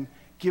us and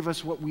give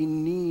us what we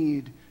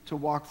need to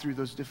walk through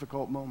those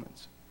difficult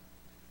moments.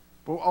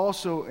 But we're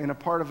also in a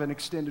part of an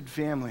extended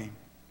family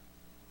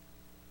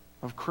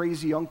of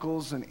crazy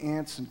uncles and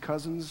aunts and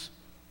cousins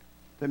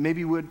that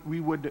maybe we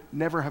would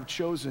never have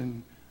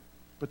chosen,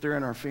 but they're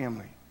in our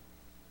family.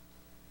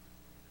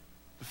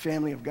 The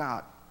family of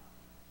God.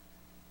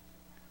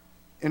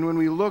 And when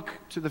we look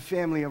to the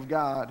family of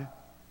God,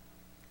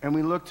 and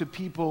we look to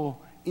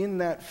people in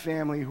that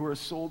family who are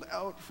sold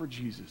out for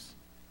Jesus,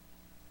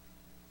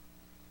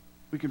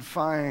 we can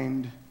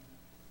find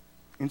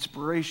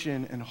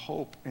inspiration and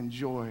hope and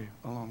joy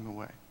along the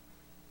way. I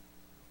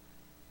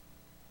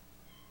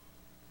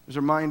was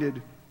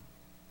reminded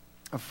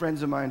of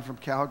friends of mine from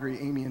Calgary,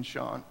 Amy and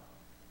Sean.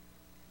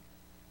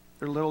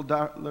 Their little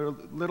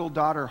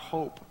daughter,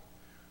 Hope.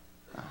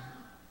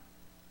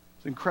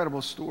 It's an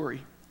incredible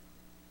story.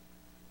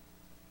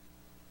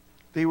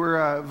 They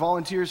were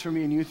volunteers for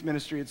me in youth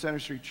ministry at Center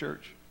Street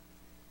Church.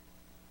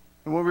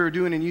 And what we were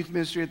doing in youth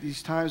ministry at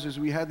these times is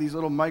we had these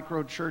little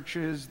micro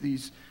churches,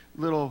 these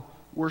little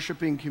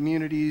worshiping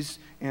communities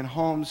and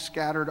homes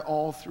scattered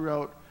all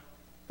throughout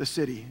the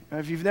city. Now,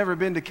 if you've never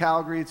been to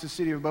Calgary, it's a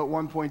city of about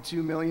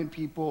 1.2 million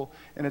people,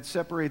 and it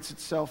separates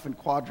itself in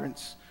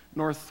quadrants: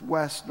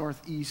 northwest,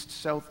 northeast,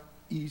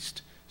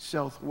 southeast,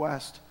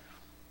 southwest.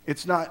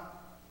 It's not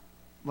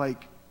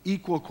like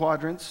equal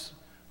quadrants.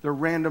 They're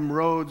random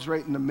roads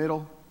right in the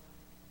middle.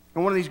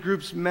 And one of these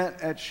groups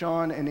met at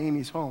Sean and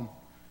Amy's home.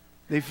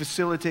 They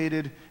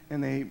facilitated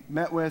and they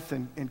met with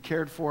and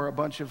cared for a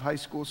bunch of high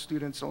school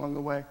students along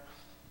the way.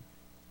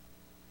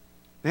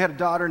 They had a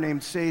daughter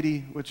named Sadie,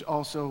 which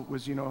also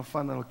was, a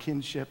fun little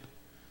kinship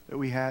that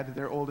we had.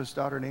 Their oldest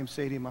daughter named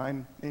Sadie,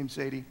 mine named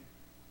Sadie.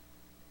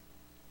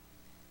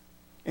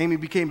 Amy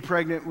became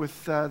pregnant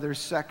with their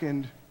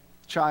second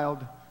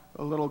child,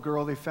 a little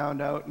girl they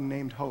found out and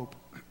named Hope.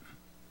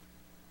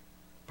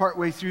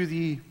 Partway through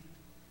the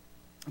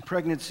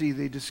pregnancy,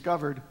 they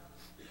discovered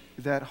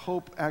that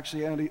Hope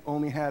actually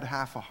only had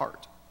half a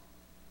heart.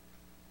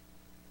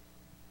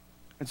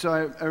 And so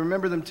I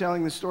remember them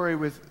telling the story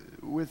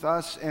with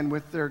us and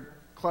with their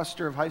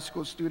cluster of high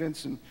school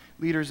students and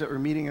leaders that were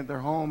meeting at their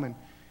home.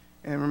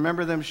 And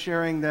remember them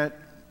sharing that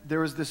there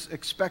was this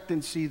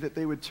expectancy that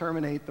they would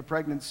terminate the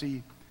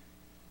pregnancy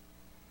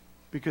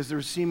because there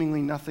was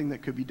seemingly nothing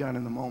that could be done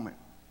in the moment.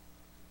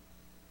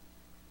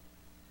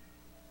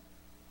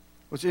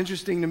 What's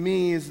interesting to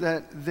me is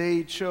that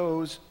they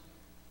chose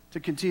to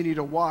continue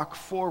to walk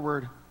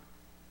forward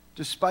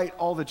despite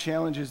all the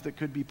challenges that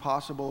could be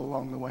possible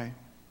along the way.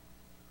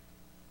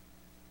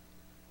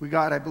 We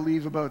got, I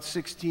believe, about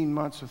 16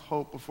 months with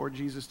Hope before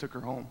Jesus took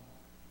her home.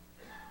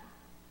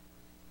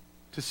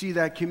 To see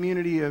that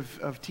community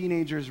of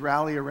teenagers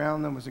rally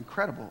around them was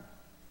incredible.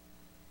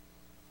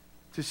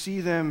 To see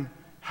them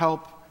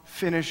help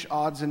finish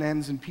odds and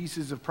ends and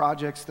pieces of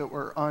projects that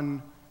were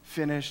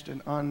unfinished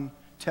and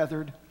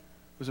untethered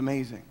was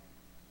amazing.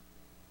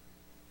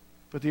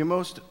 But the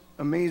most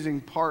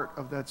amazing part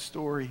of that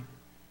story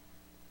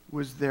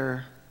was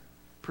their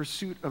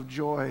pursuit of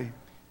joy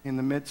in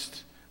the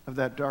midst of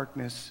that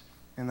darkness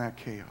and that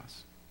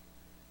chaos.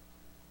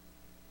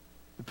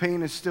 The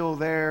pain is still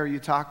there. You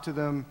talk to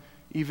them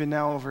even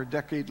now over a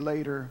decade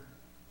later.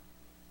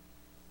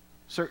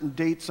 Certain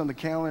dates on the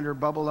calendar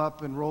bubble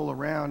up and roll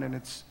around, and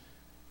it's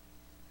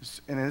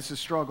a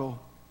struggle.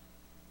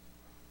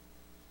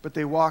 But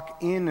they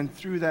walk in and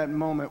through that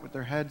moment with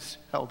their heads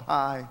held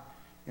high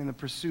in the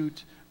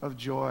pursuit of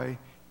joy,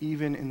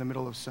 even in the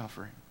middle of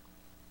suffering.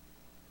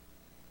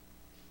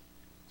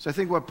 So I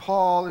think what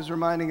Paul is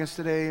reminding us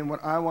today, and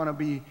what I want to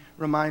be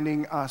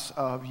reminding us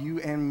of,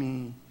 you and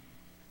me,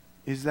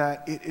 is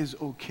that it is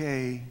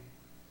okay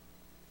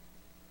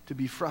to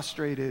be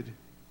frustrated,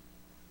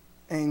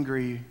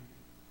 angry,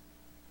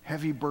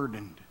 heavy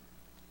burdened.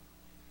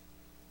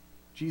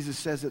 Jesus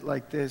says it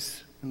like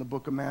this in the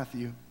book of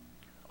Matthew: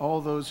 all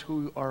those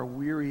who are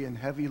weary and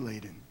heavy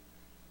laden,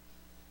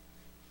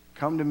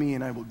 come to me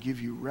and I will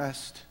give you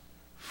rest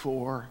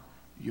for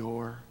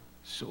your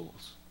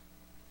souls.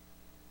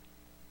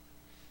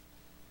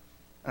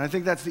 And I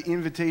think that's the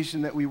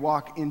invitation that we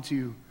walk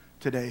into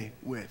today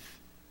with.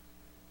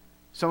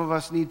 Some of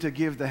us need to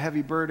give the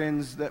heavy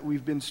burdens that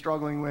we've been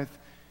struggling with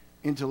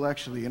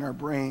intellectually in our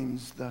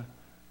brains, the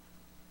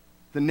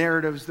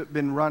narratives that have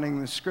been running,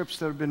 the scripts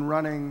that have been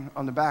running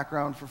on the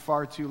background for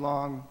far too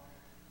long,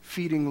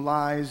 feeding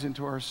lies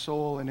into our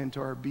soul and into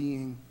our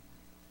being.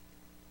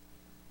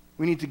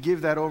 We need to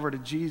give that over to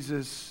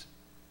Jesus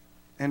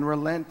and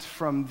relent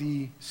from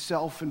the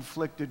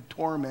self-inflicted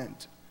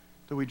torment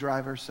that we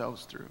drive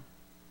ourselves through.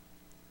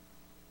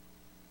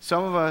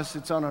 Some of us,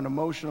 it's on an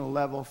emotional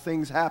level.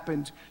 Things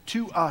happened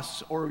to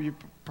us, or we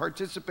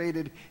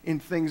participated in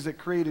things that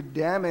created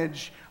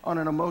damage on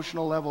an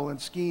emotional level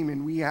and scheme,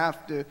 and we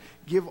have to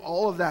give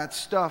all of that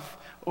stuff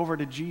over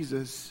to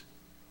Jesus,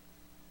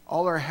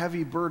 all our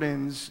heavy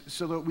burdens,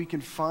 so that we can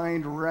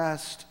find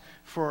rest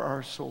for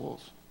our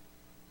souls.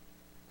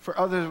 For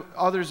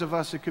others of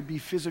us, it could be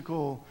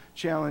physical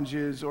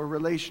challenges or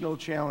relational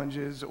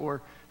challenges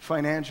or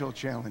financial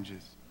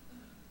challenges.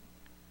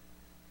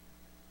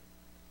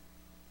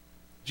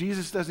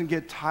 Jesus doesn't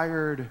get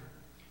tired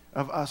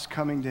of us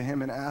coming to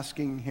him and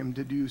asking him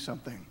to do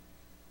something.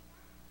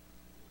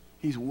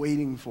 He's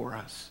waiting for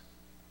us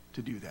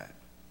to do that.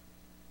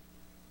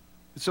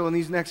 So in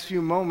these next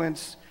few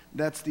moments,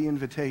 that's the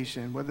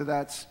invitation, whether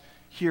that's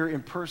here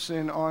in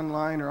person,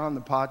 online, or on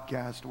the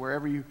podcast,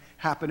 wherever you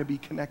happen to be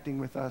connecting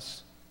with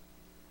us.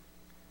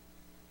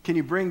 Can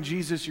you bring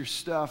Jesus your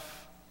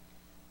stuff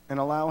and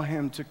allow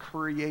him to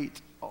create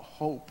a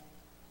hope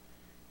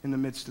in the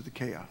midst of the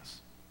chaos?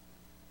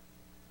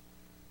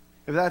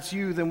 If that's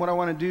you, then what I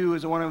want to do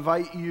is I want to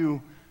invite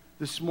you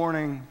this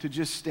morning to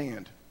just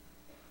stand.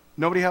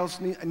 Nobody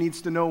else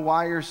needs to know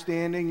why you're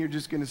standing. You're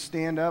just going to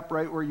stand up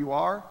right where you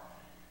are.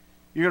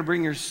 You're going to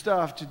bring your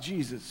stuff to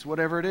Jesus,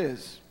 whatever it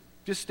is.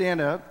 Just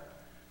stand up.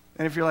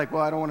 And if you're like,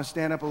 well, I don't want to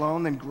stand up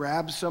alone, then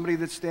grab somebody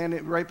that's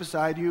standing right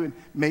beside you and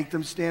make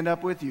them stand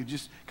up with you.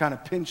 Just kind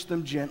of pinch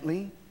them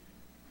gently.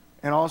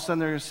 And all of a sudden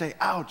they're going to say,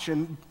 ouch.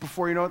 And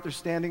before you know it, they're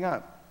standing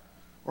up.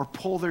 Or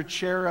pull their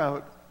chair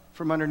out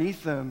from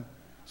underneath them,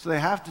 so they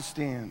have to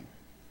stand.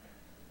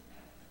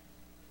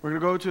 We're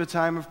going to go to a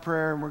time of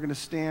prayer, and we're going to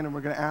stand, and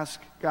we're going to ask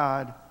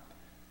God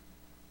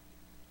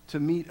to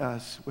meet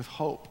us with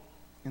hope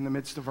in the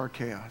midst of our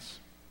chaos.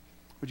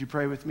 Would you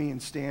pray with me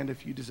and stand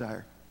if you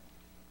desire?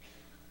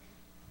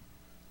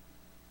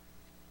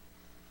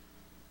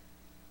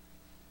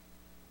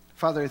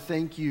 Father, I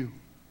thank you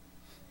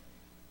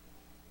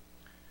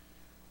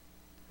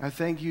I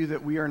thank you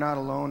that we are not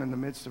alone in the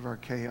midst of our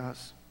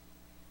chaos.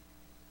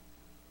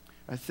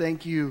 I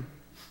thank you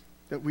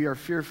that we are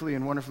fearfully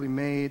and wonderfully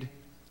made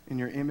in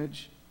your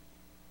image.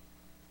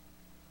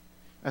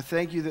 I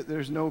thank you that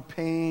there's no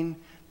pain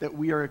that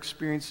we are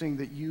experiencing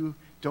that you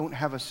don't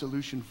have a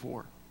solution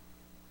for.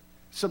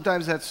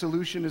 Sometimes that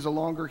solution is a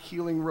longer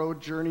healing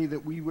road journey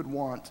that we would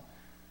want.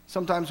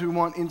 Sometimes we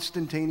want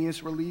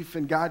instantaneous relief,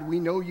 and God, we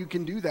know you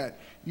can do that.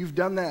 You've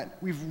done that.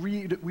 We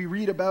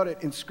read about it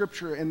in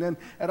Scripture, and then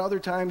at other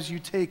times you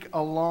take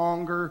a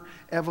longer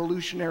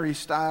evolutionary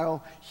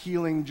style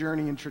healing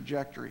journey and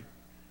trajectory.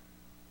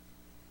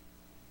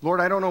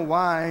 Lord, I don't know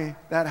why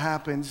that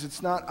happens.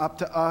 It's not up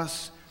to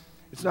us.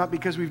 It's not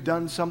because we've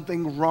done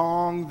something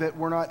wrong that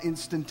we're not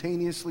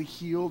instantaneously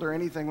healed or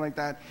anything like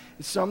that.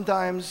 It's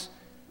sometimes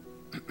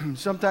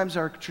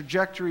our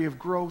trajectory of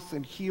growth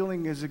and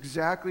healing is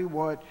exactly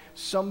what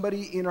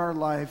somebody in our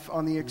life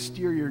on the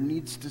exterior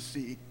needs to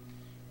see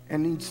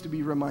and needs to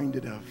be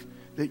reminded of.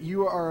 That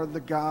you are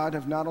the God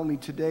of not only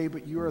today,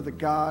 but you are the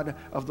God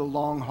of the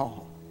long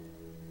haul.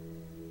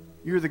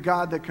 You're the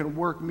God that can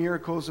work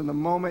miracles in the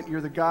moment.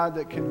 You're the God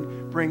that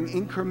can bring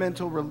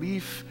incremental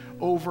relief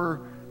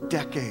over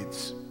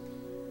decades.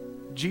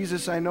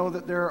 Jesus, I know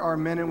that there are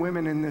men and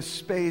women in this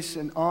space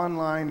and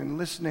online and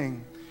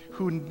listening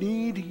who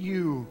need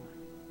you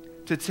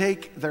to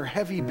take their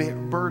heavy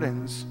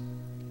burdens.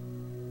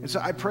 And so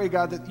I pray,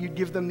 God, that you'd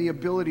give them the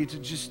ability to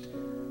just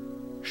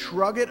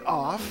shrug it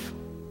off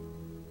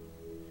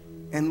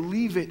and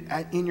leave it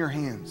in your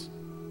hands.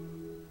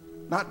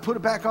 Not put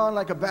it back on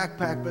like a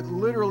backpack, but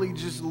literally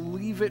just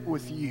leave it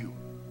with you.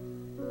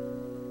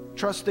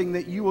 Trusting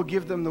that you will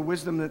give them the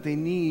wisdom that they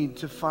need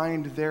to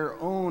find their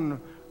own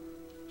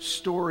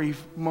story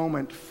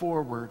moment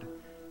forward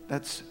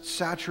that's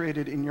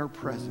saturated in your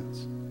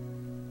presence.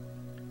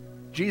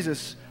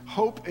 Jesus,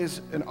 hope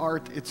is an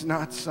art. It's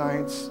not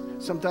science.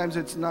 Sometimes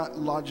it's not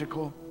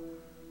logical.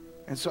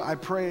 And so I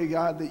pray,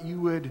 God, that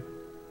you would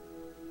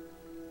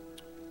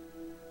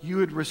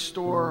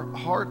restore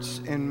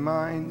hearts and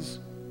minds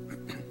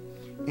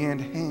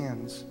and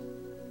hands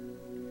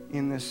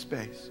in this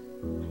space.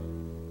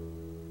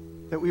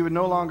 That we would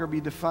no longer be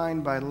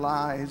defined by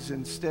lies.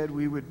 Instead,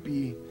 we would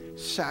be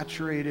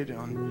saturated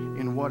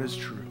in what is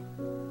true.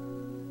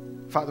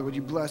 Father, would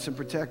you bless and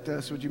protect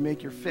us? Would you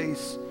make your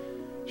face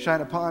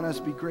shine upon us?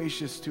 Be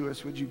gracious to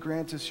us. Would you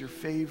grant us your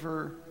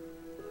favor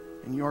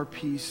and your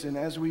peace? And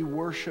as we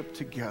worship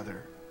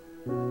together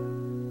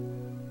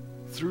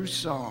through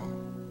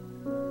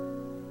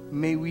song,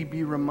 may we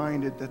be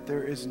reminded that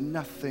there is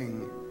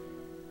nothing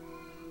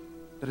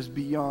that is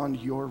beyond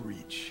your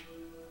reach.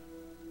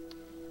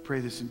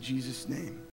 Pray this in Jesus' name.